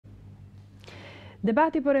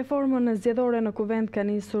Debati për reformën zgjedhore në kuvend ka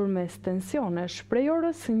nisur mes tensionesh. Prej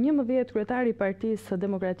orës 11 kryetari i Partisë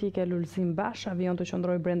Demokratike Lulzim Basha vijon të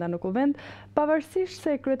qëndrojë brenda në kuvend, pavarësisht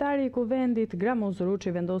se kryetari i kuvendit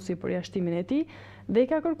Ruçi vendosi përjashtimin e tij dhe i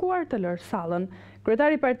ka kërkuar të lërë sallën.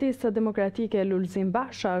 Kryetari i Partisë Demokratike Lulzim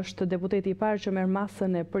Basha është deputeti i parë që merr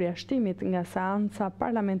masën e përjashtimit nga seanca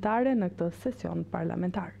parlamentare në këtë sesion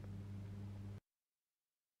parlamentar.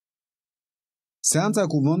 Seanca e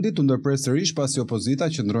kuvendit u ndërpres sërish pasi opozita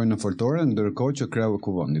qëndroi në foltore, ndërkohë që kreu i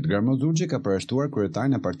kuvendit Ruçi ka përjashtuar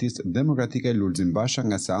kryetarin e Partisë Demokratike Lulzim Basha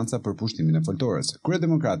nga seanca për pushtimin e foltores.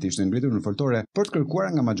 Kryedemokrati ishte ngritur në foltore për të kërkuar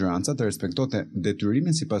nga majoranca të respektonte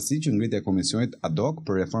detyrimin sipasi që ngritja e komisionit ad hoc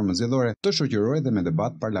për reformën zgjedhore të shoqërohej dhe me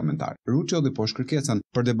debat parlamentar. Ruçi hodhi poshtë kërkesën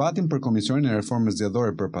për debatin për komisionin e reformës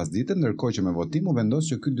zgjedhore për pasdite, ndërkohë që me votim u vendos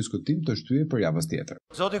që ky diskutim të shtyhej për javën tjetër.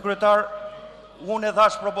 Zoti kryetar, unë e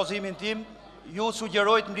thash propozimin tim. Ju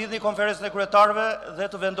sugjerojt mbledhni konferencën e kryetarëve dhe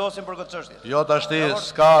të vendosim për këtë çështje. Jo, tashti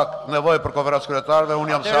s'ka nevojë për konferencën e kryetarëve,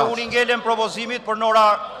 unë jam sa. Unë ngelem propozimit për në ora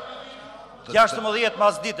 16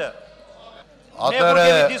 pasdite. Ne kur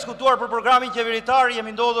kemi diskutuar për programin qeveritar,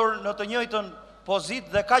 jemi ndodhur në të njëjtën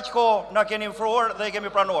pozitë dhe kaq kohë na keni ofruar dhe e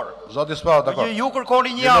kemi pranuar. Zoti Spa, dakor. Ju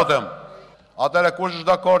kërkoni një javë. Atëherë kush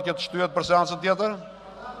është dakord që të shtyhet për seancën tjetër?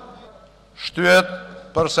 Shtyhet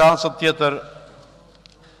për seancën tjetër.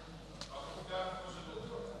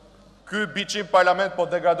 Ky biçim parlament po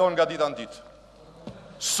degradon nga dita në ditë.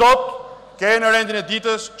 Sot ke në rendin e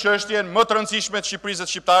ditës çështjen më të rëndësishme të Shqipërisë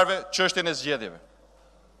dhe shqiptarëve, çështjen e zgjedhjeve.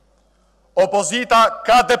 Opozita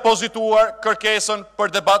ka depozituar kërkesën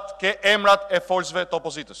për debat ke emrat e folësve të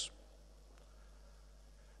opozitës.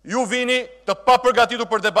 Ju vini të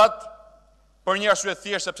papërgatitur për debat për një arsye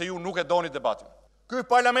thjesht sepse ju nuk e doni debatin. Ky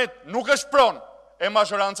parlament nuk është pronë e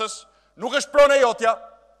majorancës, nuk është pronë e jotja.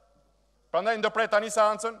 Prandaj ndërpret tani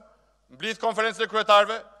seancën, mbledh konferencën e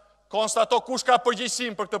kryetarëve, konstato kush ka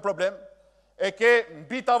përgjegjësinë për këtë problem, e ke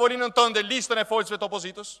mbi tavolinën tënde listën e folësve të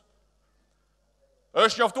opozitës.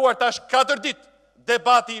 Është njoftuar tash 4 ditë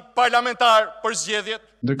debati parlamentar për zgjedhjet.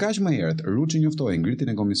 Ndërkaq më herët, Ruçi njoftoi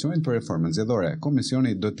ngritjen e komisionit për reformën zgjedhore.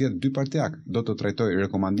 Komisioni do të jetë 2 partiak, do të trajtojë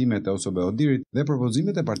rekomandimet e OSB Odirit dhe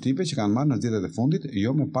propozimet e partive që kanë marrë në zgjedhjet e fundit,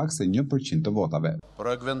 jo me pak se 1% të votave.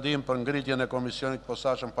 Projekt vendim për ngritjen e komisionit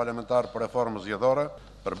posaçëm parlamentar për reformën zgjedhore,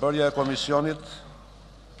 përbërja e komisionit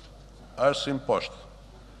është si poshtë.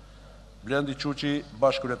 Blendi Çuçi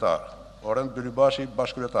bashkëkryetar, Orent Bylybashi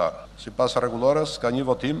bashkëkryetar. Sipas rregullores ka një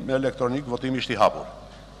votim me elektronik, votimi ishte i hapur.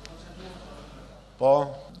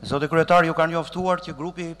 Po. Zoti kryetar, ju kanë njoftuar që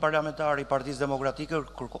grupi parlamentar i Partisë Demokratike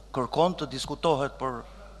kërkon të diskutohet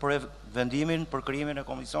për vendimin për krijimin e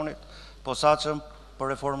komisionit posaçëm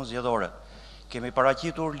për reformën zgjedhore. Kemi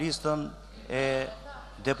paraqitur listën e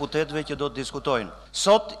deputetëve që do të diskutojnë.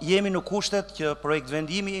 Sot jemi në kushtet që projekt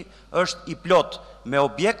vendimi është i plot me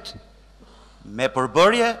objekt, me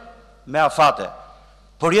përbërje, me afate.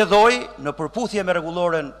 Përjedhoj në përputhje me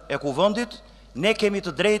rregulloren e kuvendit, ne kemi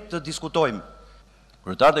të drejtë të diskutojmë.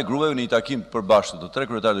 Kryetarët e grupeve në një takim të përbashkët të 3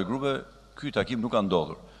 kryetarët e grupeve, ky takim nuk ka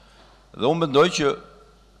ndodhur. Dhe unë mendoj që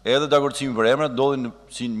edhe dakordësimi për emrat ndodhin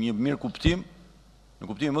si një mirë kuptim, në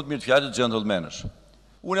kuptimin më të mirë të fjalës gentlemanësh.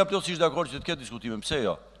 Unë jam plotësisht dakord që të ketë diskutime, pse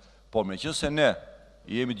jo? Po meqense ne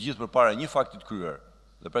jemi të gjithë përpara një fakti të kryer,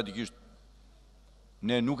 dhe praktikisht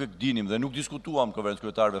ne nuk e dinim dhe nuk diskutuam konferencën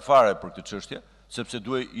kryetarëve fare për këtë çështje, sepse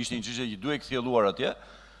ishte një çështje që duhej kthjelluar atje.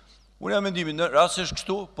 Unë jam mendimin në rast se është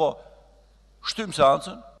kështu, po shtym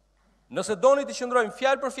seancën. Nëse doni të qëndrojmë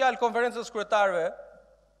fjalë për fjalë konferencës kryetarëve,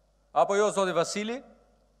 apo jo zoti Vasili,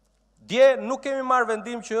 dje nuk kemi marrë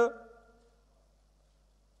vendim që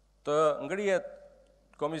të ngrihet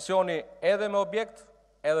komisioni edhe me objekt,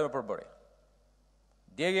 edhe me përbërje.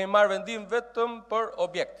 Dje kemi marrë vendim vetëm për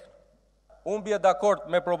objekt. Unë bie dakord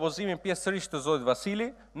me propozimin pjesërisht të zotit Vasili,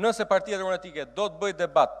 nëse Partia Demokratike do të bëjë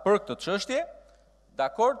debat për këtë çështje,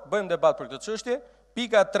 dakord, bëjmë debat për këtë çështje,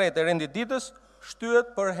 pika 3 e rendit ditës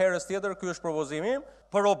shtyhet për herës tjetër, ky është propozimi im.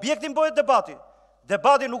 Për objektin bëhet debati.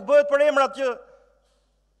 Debati nuk bëhet për emrat që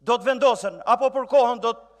do të vendosen, apo për kohën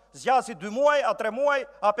do të zgjasi 2 muaj, a 3 muaj,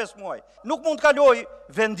 a 5 muaj. Nuk mund të kaloj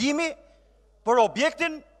vendimi për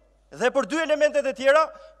objektin dhe për 2 elementet e tjera,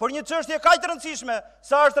 për një çështje kaq të rëndësishme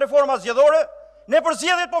sa është reforma zgjedhore, ne për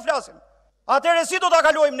zgjedhjet po flasim. Atëherë si do ta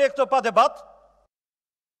kalojmë ne këtë pa debat?